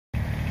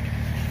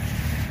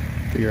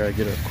Figure I'd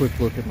get a quick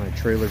look at my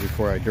trailer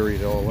before I dirty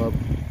it all up.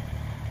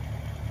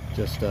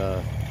 Just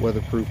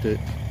weatherproofed it.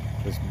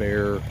 This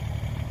Bear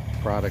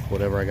product,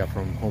 whatever I got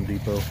from Home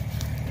Depot.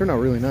 Turned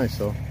out really nice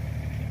though.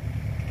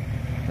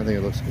 I think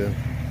it looks good.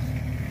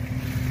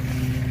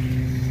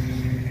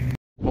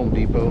 Home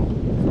Depot.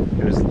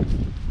 It was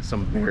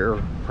some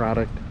Bear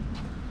product.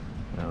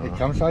 It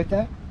comes like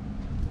that?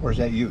 Or is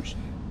that used?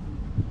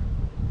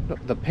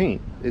 The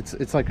paint.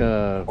 It's like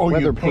a Oh,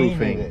 you weatherproofing.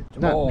 painted it.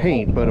 Not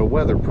paint, but a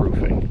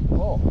weatherproofing.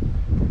 Oh.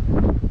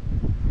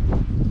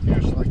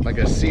 Here's Like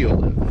a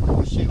seal.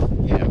 a seal.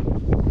 Yeah.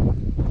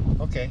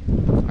 Okay.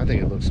 I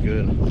think it looks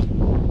good.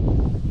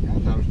 Yeah, I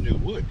thought it was new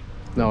wood.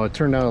 No, it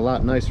turned out a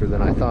lot nicer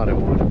than I thought it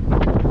would.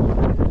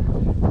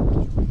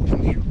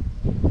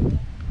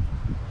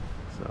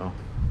 So,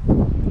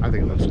 I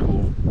think it looks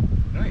cool.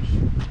 Nice.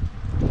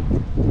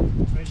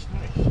 Nice,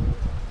 nice.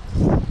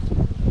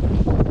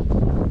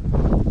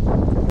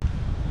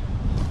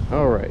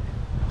 Alright,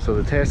 so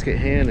the task at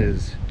hand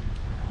is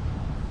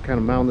kind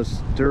of mound this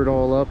dirt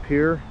all up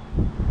here.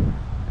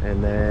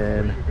 And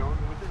then, You're going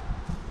with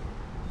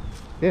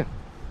it? yeah.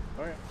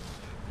 All right.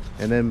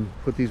 And then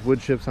put these wood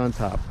chips on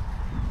top.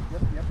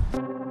 Yep,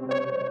 yep.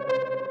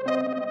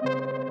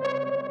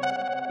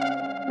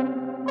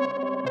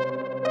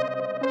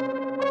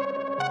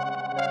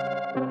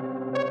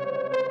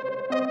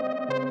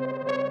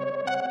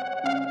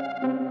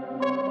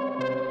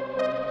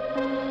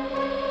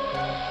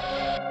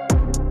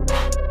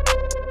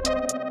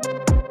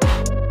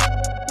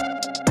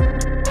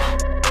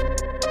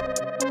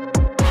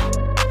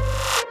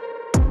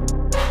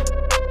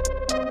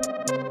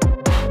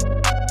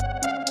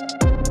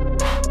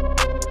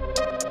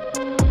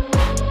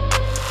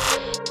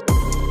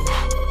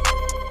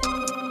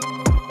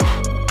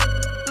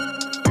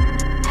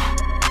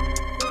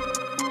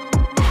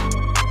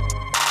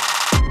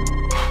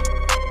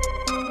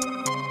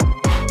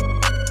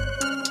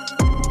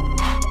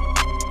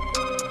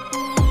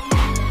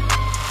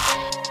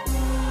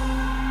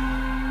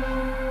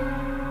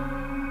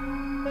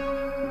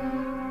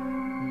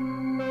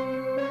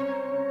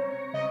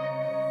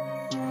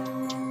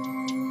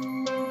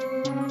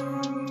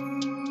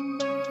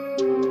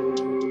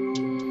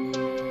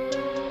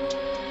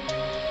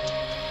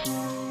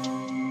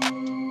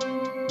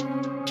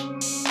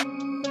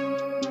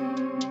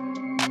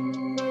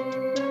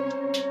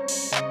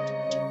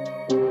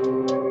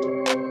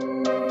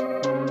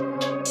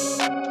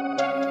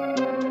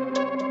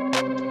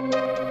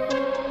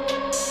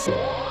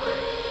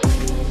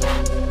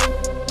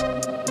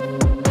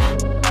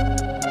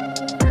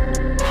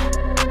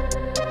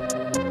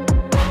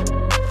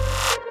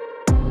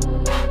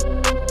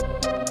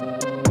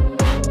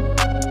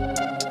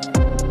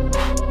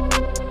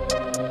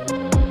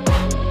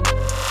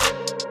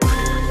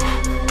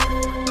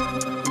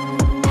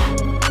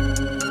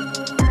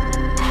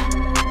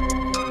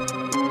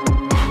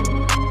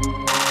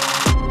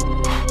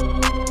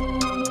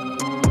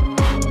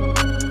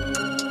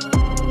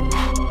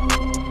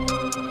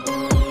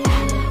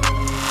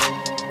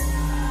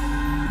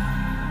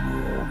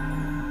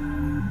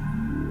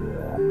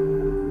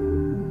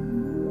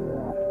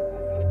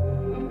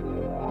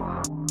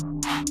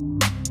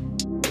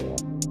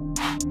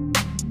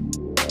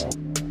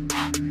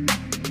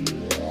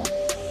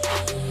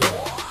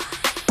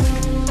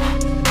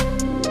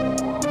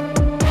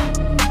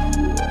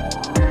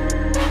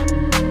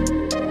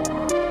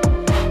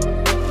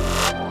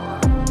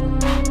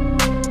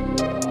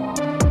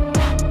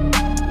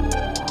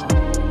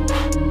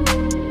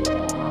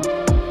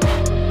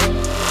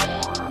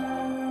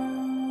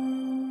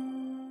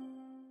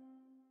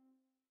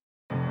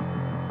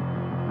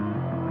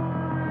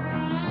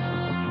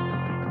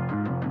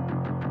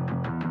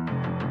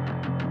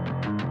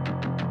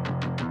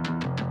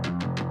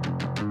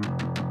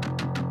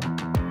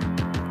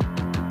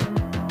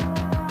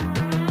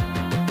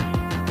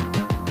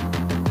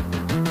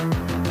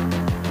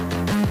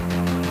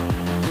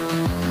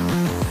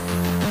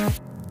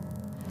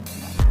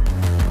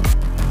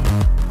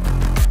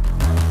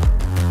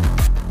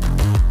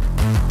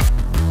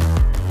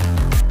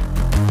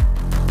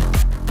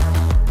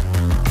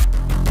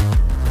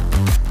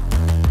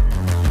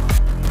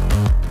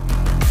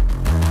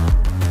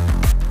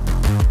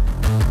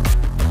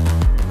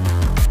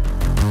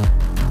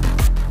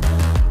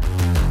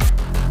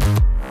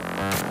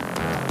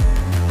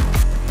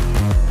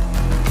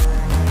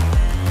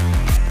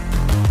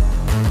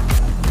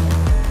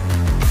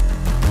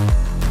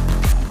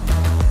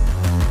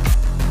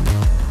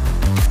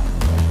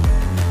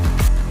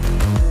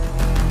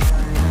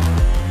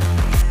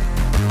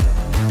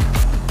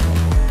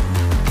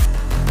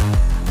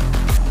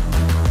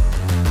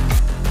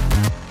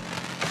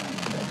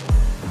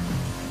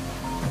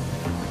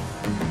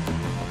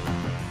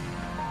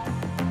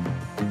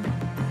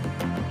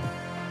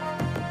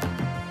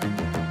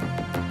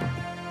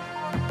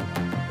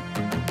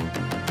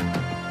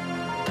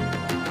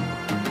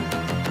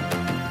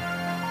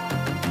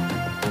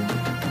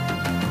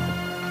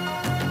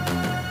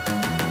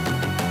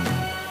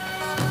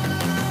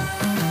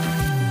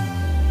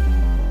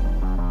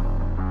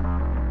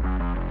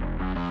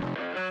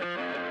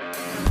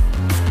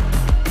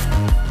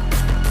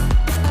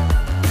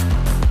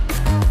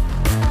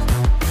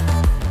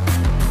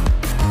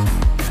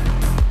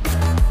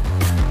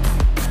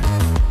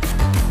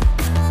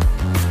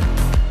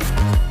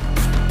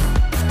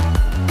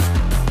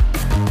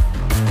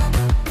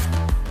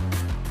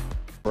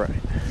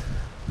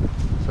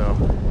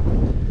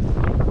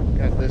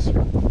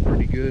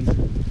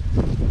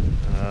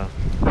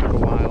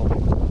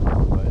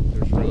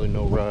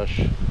 brush,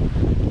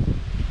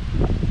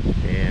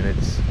 and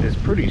it's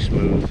pretty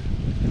smooth.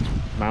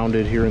 It's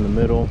mounded here in the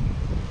middle,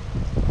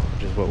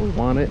 which is what we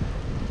want it,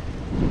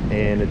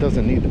 and it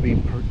doesn't need to be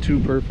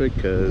too perfect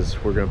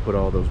because we're going to put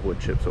all those wood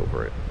chips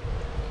over it.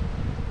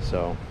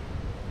 So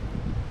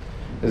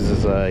this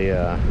is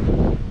a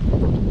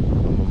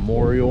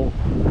memorial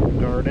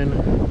garden,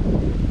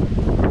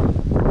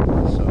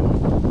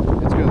 so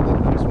it's going to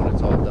look nice when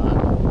it's all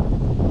done.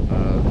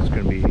 There's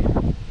going to be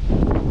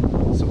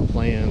some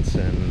plants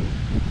and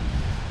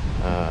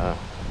I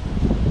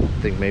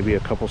think maybe a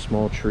couple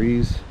small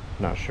trees,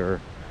 not sure,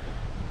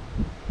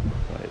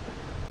 but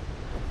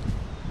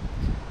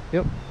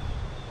yep,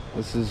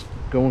 this is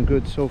going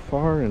good so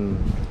far, and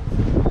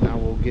now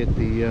we'll get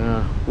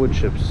the wood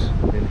chips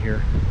in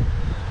here.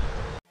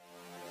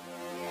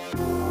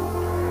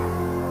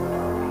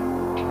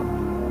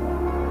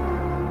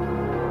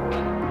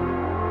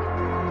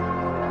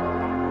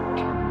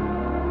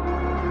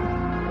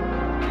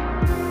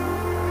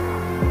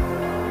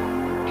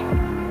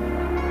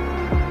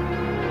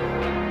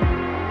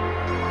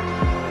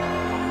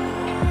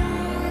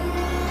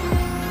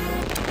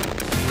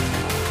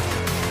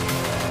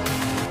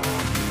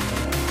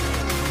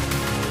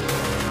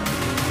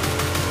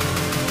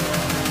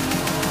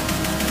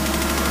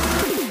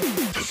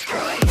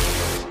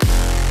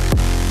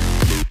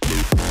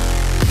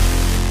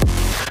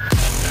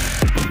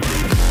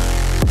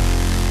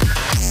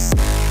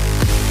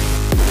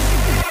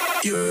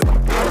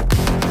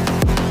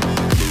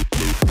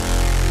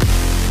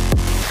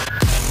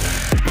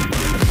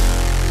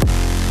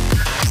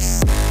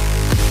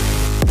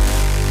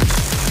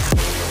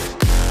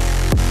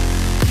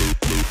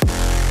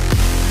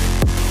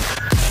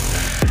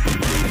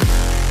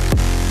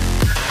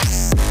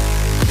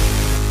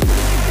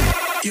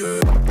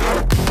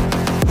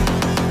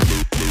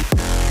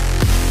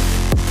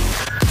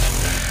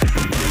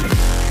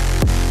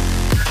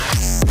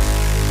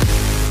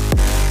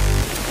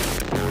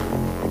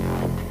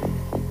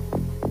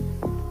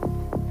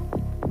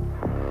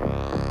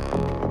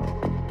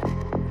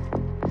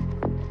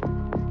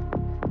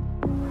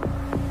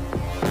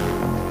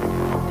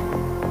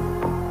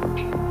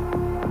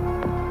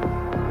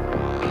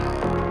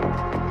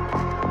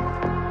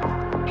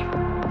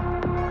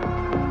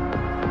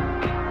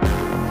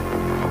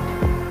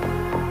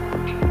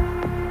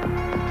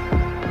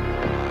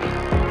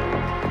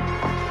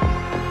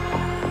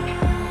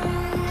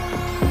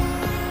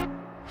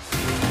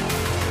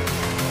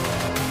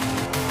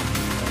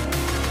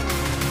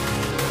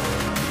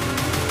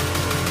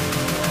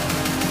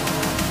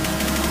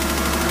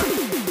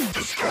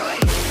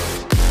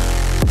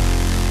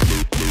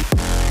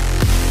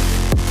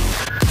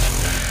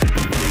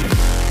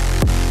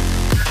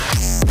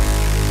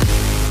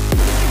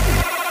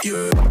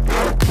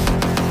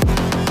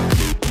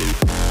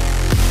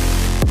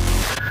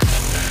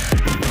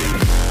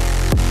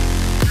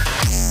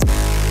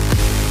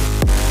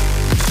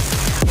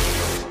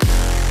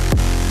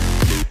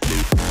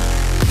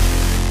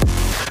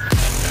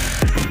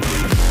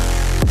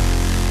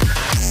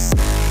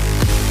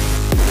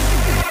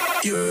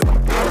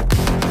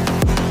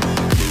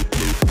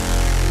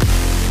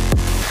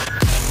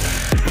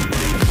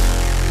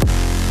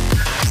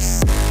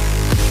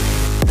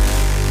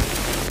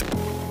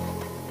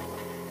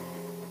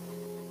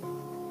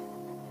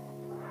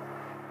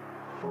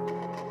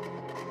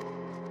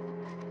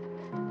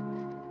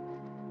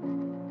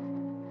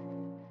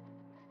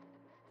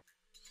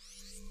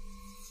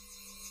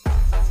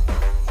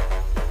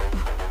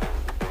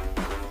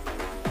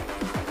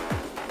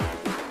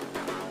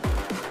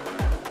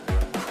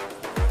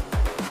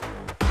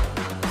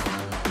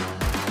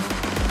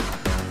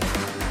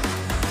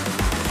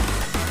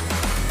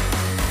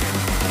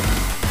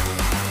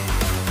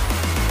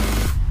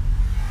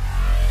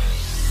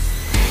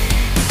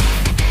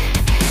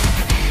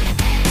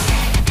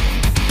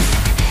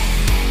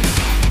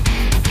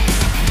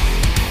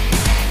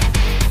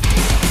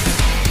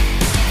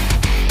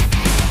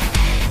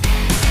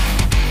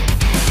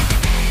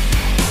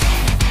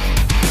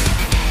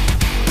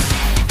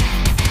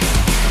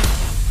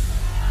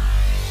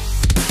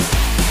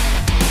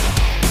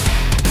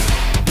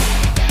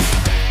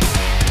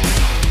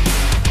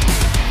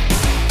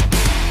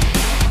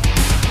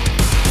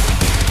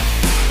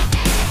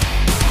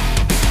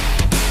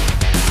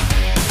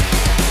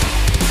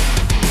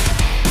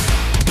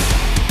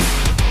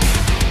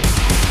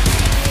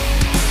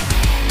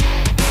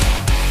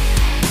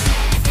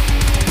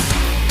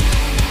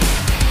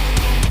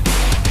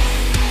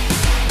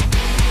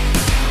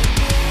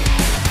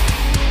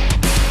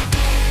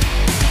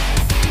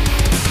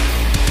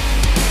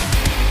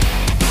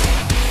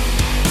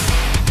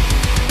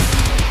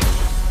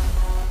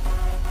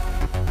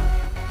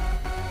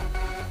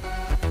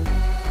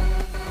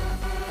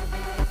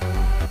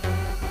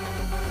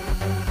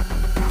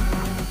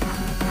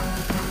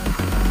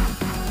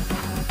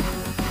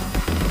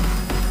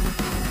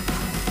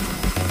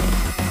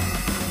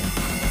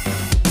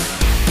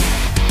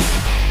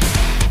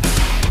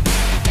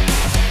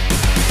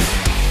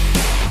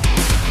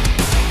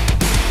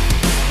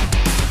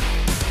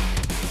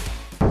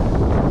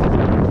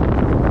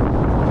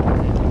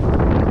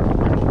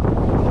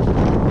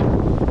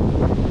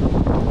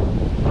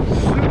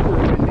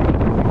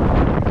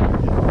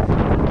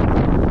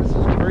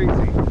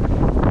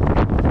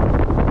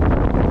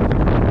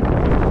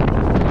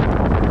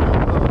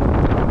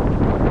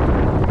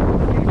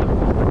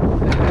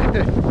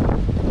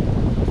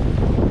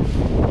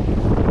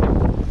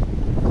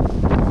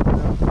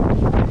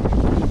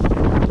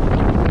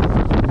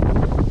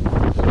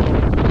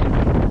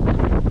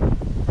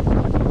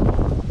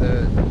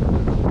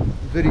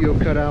 video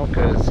cut out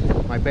because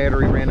my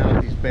battery ran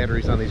out. These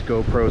batteries on these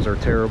GoPros are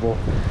terrible.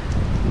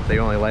 They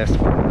only last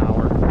about an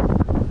hour.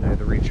 I had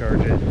to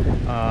recharge it.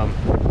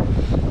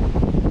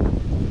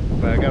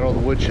 But I got all the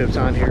wood chips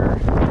on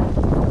here.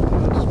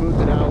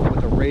 Smoothed it out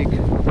with a rake a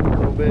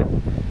little bit.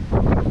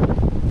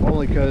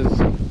 Only because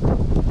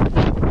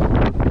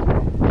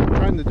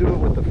trying to do it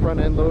with the front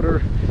end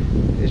loader,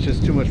 it's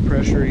just too much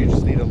pressure. You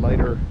just need a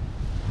lighter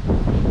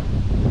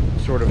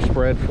sort of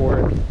spread for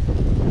it.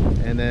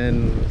 And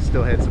then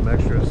still had some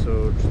extras,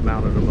 so just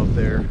mounted them up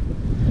there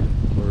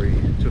where we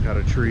took out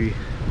a tree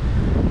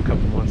a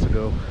couple months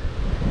ago.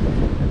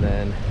 And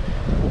then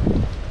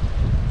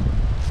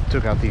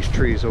took out these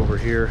trees over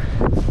here.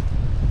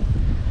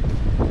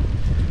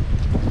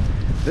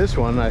 This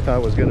one I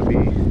thought was going to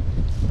be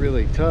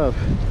really tough.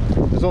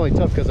 It was only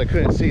tough because I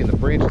couldn't see and the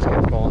branches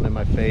kept falling in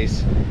my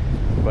face.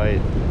 But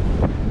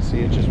see,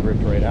 it just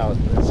ripped right out.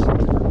 It's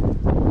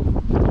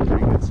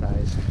pretty good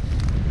size.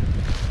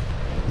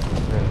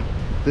 And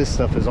this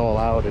stuff is all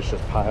out. It's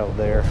just piled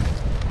there.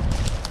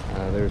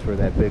 There's where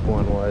that big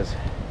one was.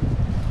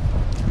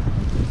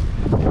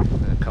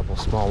 And a couple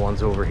small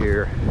ones over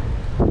here.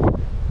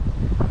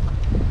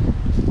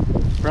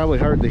 Probably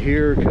hard to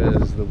hear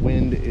because the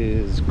wind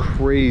is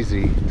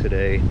crazy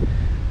today.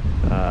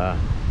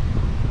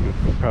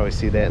 You'll probably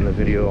see that in the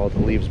video, all the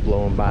leaves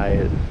blowing by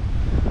it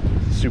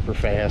super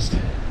fast.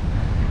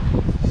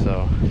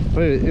 So,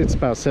 but it's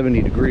about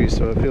 70 degrees,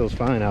 so it feels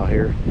fine out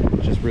here.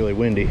 It's just really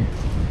windy.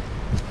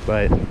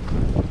 But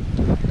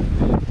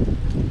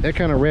that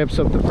kind of wraps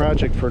up the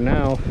project for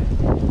now.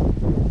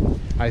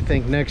 I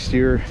think next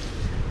year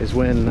is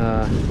when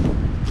I'm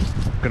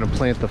gonna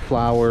plant the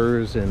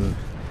flowers and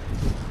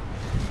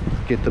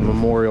get the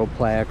memorial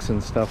plaques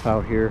and stuff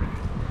out here.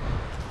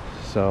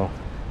 So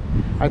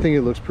I think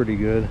it looks pretty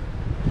good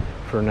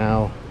for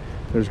now.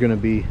 There's going to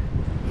be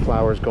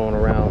flowers going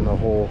around the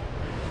whole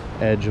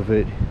edge of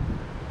it,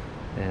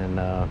 and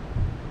I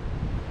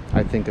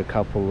think a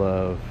couple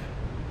of,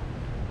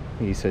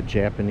 he said,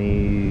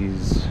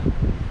 Japanese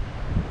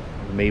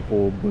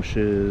maple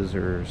bushes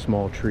or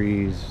small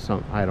trees,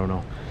 some, I don't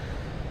know.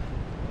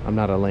 I'm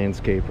not a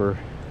landscaper,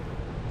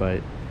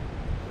 but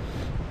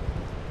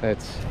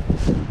that's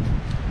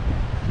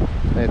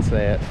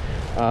that.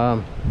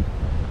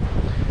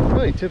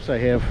 Really tips I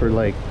have for,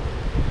 like,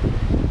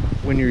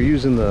 when you're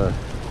using the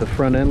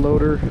front end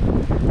loader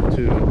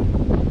to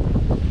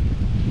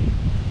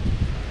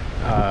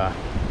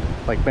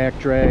like back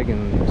drag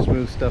and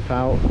smooth stuff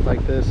out like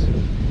this,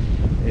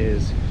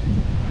 is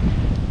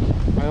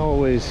I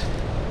always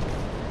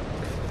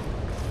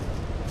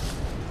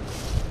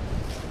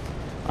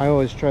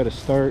try to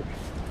start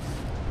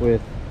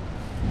with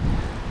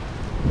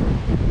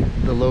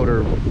the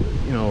loader,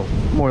 you know,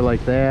 more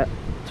like that,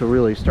 to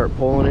really start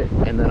pulling it,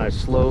 and then I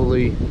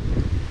slowly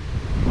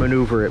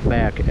maneuver it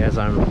back as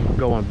I'm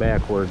going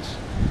backwards,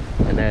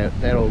 and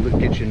that'll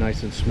get you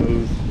nice and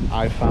smooth,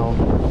 I found.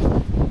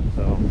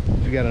 So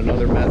if you got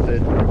another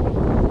method,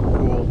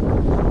 cool,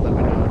 let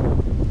me know.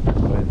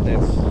 But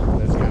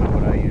that's kind of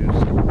what I use.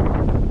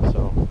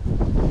 So,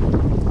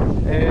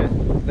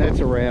 and that's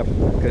a wrap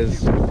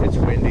because it's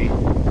windy.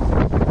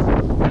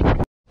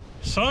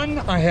 Son,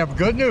 I have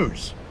good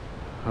news.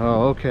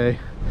 Oh, okay.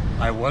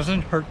 I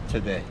wasn't hurt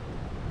today.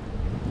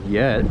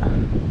 Yet.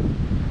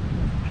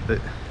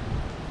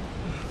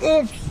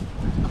 Oops.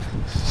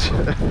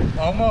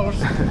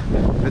 Almost.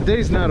 The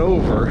day's not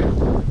over.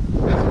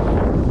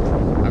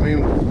 I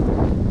mean,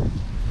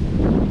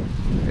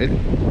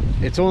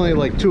 it's only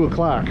like 2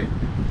 o'clock.